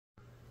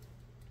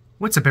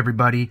What's up,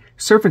 everybody?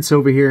 Serpents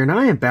over here, and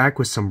I am back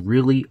with some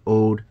really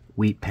old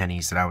wheat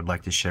pennies that I would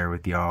like to share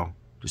with y'all.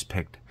 Just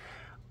picked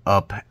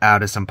up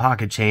out of some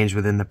pocket change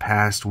within the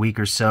past week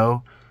or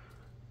so.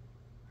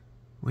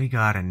 We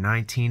got a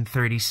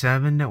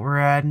 1937 that we're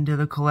adding to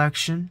the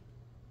collection.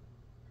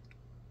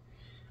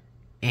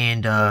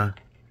 And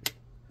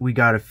we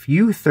got a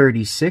few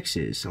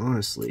 36s,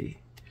 honestly.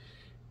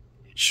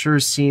 It sure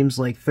seems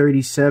like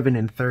 37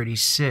 and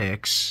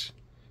 36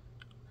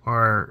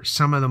 are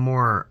some of the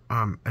more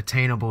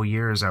attainable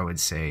years, I would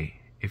say,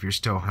 if you're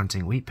still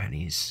hunting wheat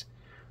pennies.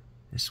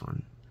 This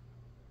one,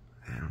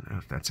 I don't know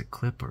if that's a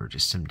clip or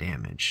just some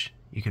damage.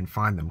 You can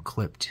find them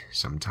clipped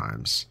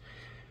sometimes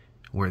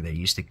where they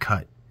used to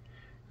cut.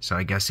 So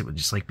I guess it would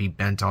just like be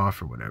bent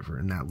off or whatever,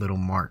 and that little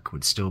mark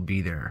would still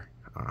be there.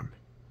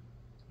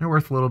 They're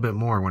worth a little bit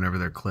more whenever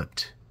they're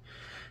clipped.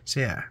 So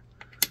yeah,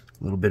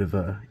 a little bit of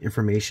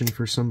information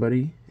for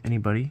somebody,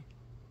 anybody.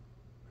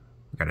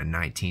 We got a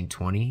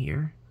 1920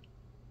 here.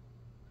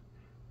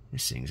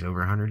 This thing's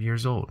over 100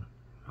 years old.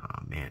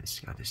 Oh man, it's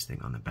got this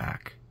thing on the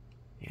back.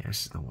 Yeah,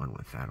 this is the one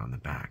with that on the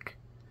back.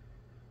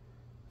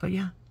 But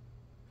yeah,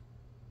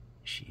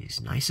 she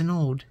is nice and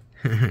old.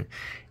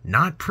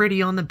 Not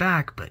pretty on the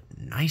back, but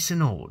nice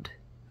and old.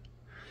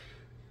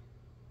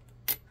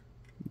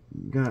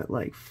 Got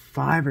like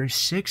 5 or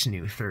 6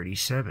 new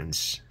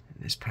 37s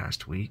in this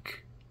past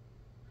week.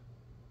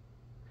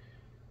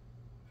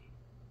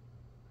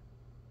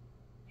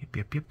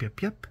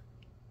 Yep.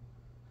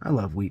 I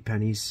love wheat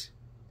pennies.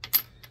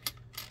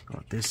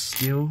 Got this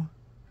steel.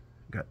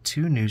 Got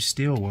 2 new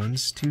steel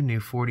ones, 2 new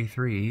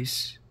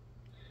 43s.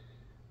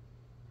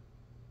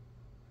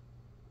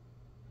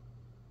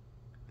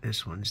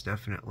 This one's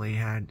definitely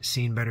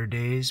seen better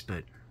days,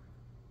 but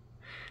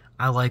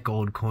I like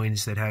old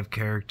coins that have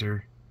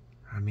character.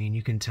 I mean,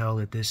 you can tell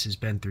that this has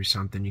been through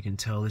something. You can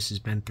tell this has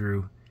been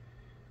through,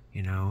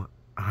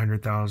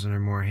 100,000 or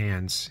more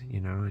hands.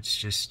 It's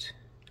just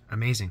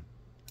amazing.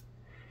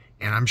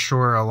 And I'm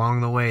sure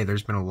along the way,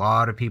 there's been a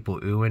lot of people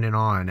oohing and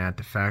awing at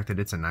the fact that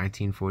it's a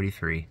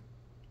 1943.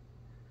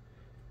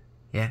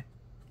 Yeah.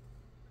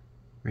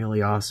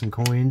 Really awesome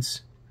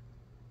coins.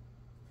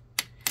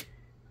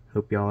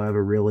 Hope y'all have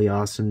a really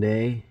awesome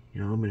day.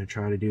 I'm going to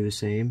try to do the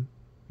same.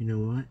 You know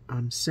what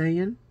I'm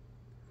saying?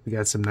 We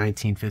got some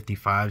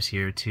 1955s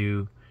here,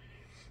 too.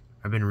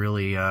 I've been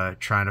really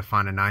trying to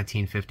find a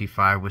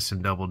 1955 with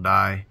some double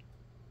die.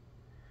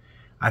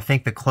 I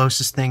think the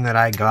closest thing that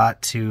I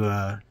got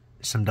to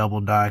some double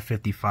die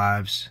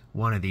 55s,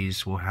 one of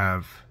these will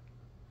have,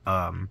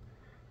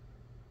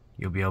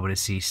 you'll be able to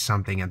see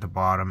something at the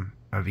bottom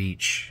of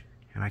each.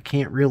 And I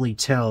can't really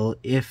tell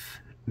if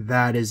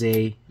that is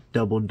a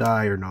double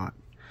die or not.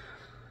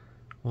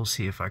 We'll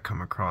see if I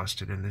come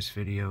across it in this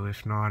video.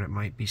 If not, it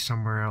might be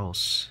somewhere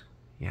else.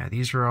 Yeah,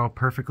 these are all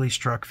perfectly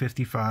struck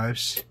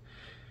 55s.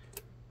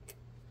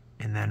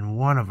 And then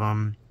one of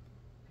them,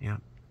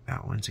 yep,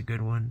 that one's a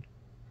good one.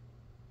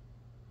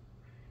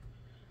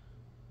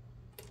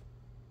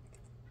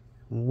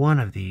 One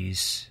of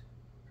these,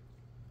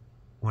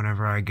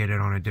 whenever I get it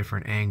on a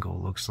different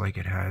angle, looks like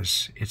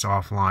it's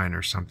offline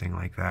or something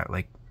like that.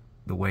 Like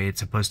the way it's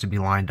supposed to be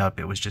lined up,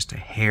 it was just a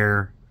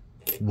hair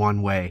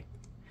one way.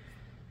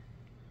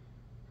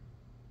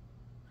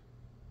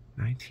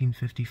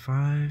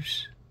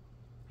 1955s.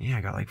 Yeah,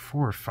 I got like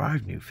 4 or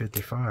 5 new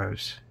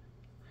 55s.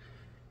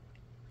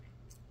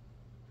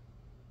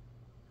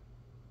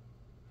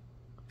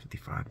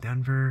 '55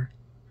 Denver.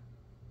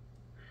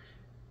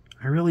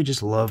 I really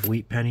just love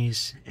wheat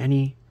pennies.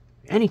 Any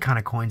kind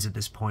of coins at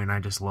this point, I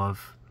just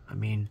love. I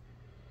mean,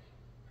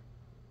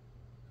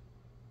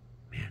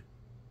 man,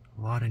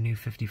 a lot of new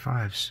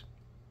 55s.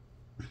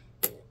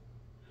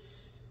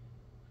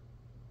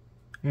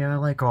 Yeah, I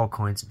like all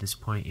coins at this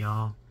point,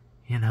 y'all.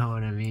 You know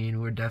what I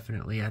mean? We're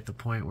definitely at the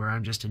point where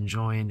I'm just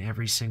enjoying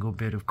every single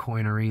bit of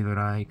coinery that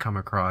I come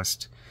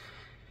across.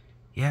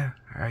 Yeah,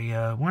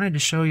 I wanted to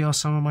show y'all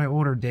some of my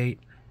older date.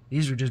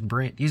 These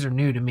are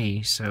new to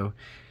me, so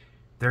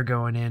they're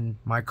going in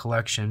my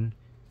collection.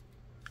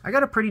 I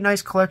got a pretty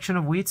nice collection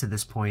of wheats at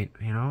this point.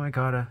 I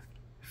got a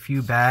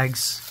few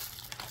bags.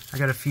 I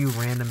got a few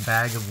random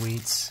bag of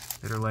wheats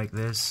that are like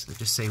this, that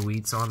just say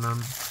wheats on them.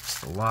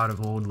 Just a lot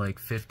of old, like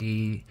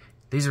 50.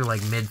 These are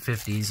like mid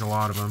 50s, a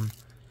lot of them.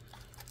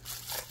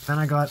 Then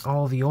I got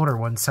all the older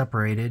ones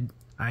separated.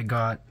 I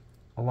got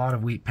a lot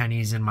of wheat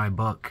pennies in my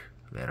book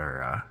that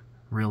are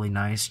really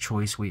nice,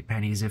 choice wheat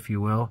pennies, if you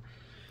will.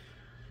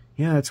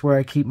 Yeah, that's where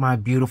I keep my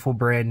beautiful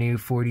brand new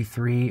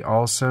 43.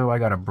 Also, I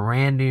got a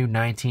brand new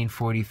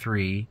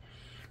 1943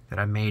 that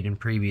I made in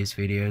previous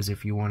videos.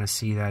 If you want to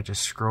see that,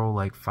 just scroll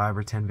like 5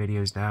 or 10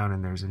 videos down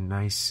and there's a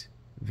nice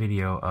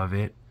video of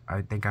it.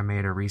 I think I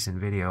made a recent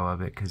video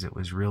of it because it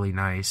was really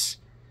nice.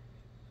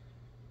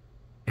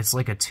 It's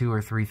like a $2,000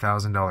 or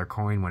 $3,000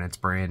 coin when it's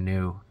brand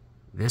new.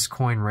 This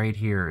coin right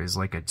here is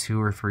like a $2,000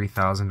 or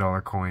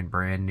 $3,000 coin,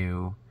 brand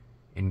new,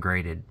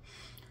 engraded.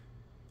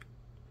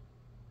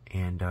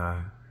 And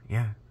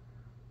yeah.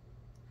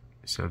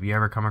 So if you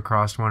ever come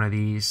across one of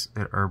these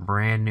that are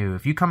brand new,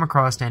 if you come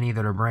across any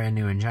that are brand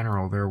new in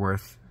general, they're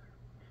worth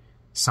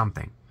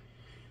something.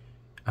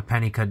 A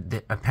penny could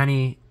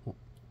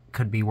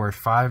be worth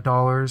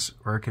 $5,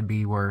 or it could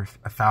be worth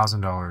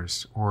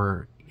 $1,000,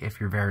 or if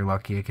you're very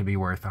lucky, it could be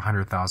worth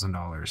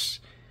 $100,000.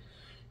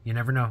 You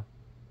never know.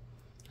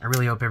 I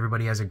really hope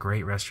everybody has a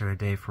great rest of their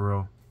day, for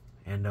real.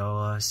 And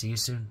I'll see you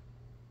soon.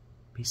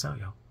 Peace out,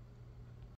 y'all.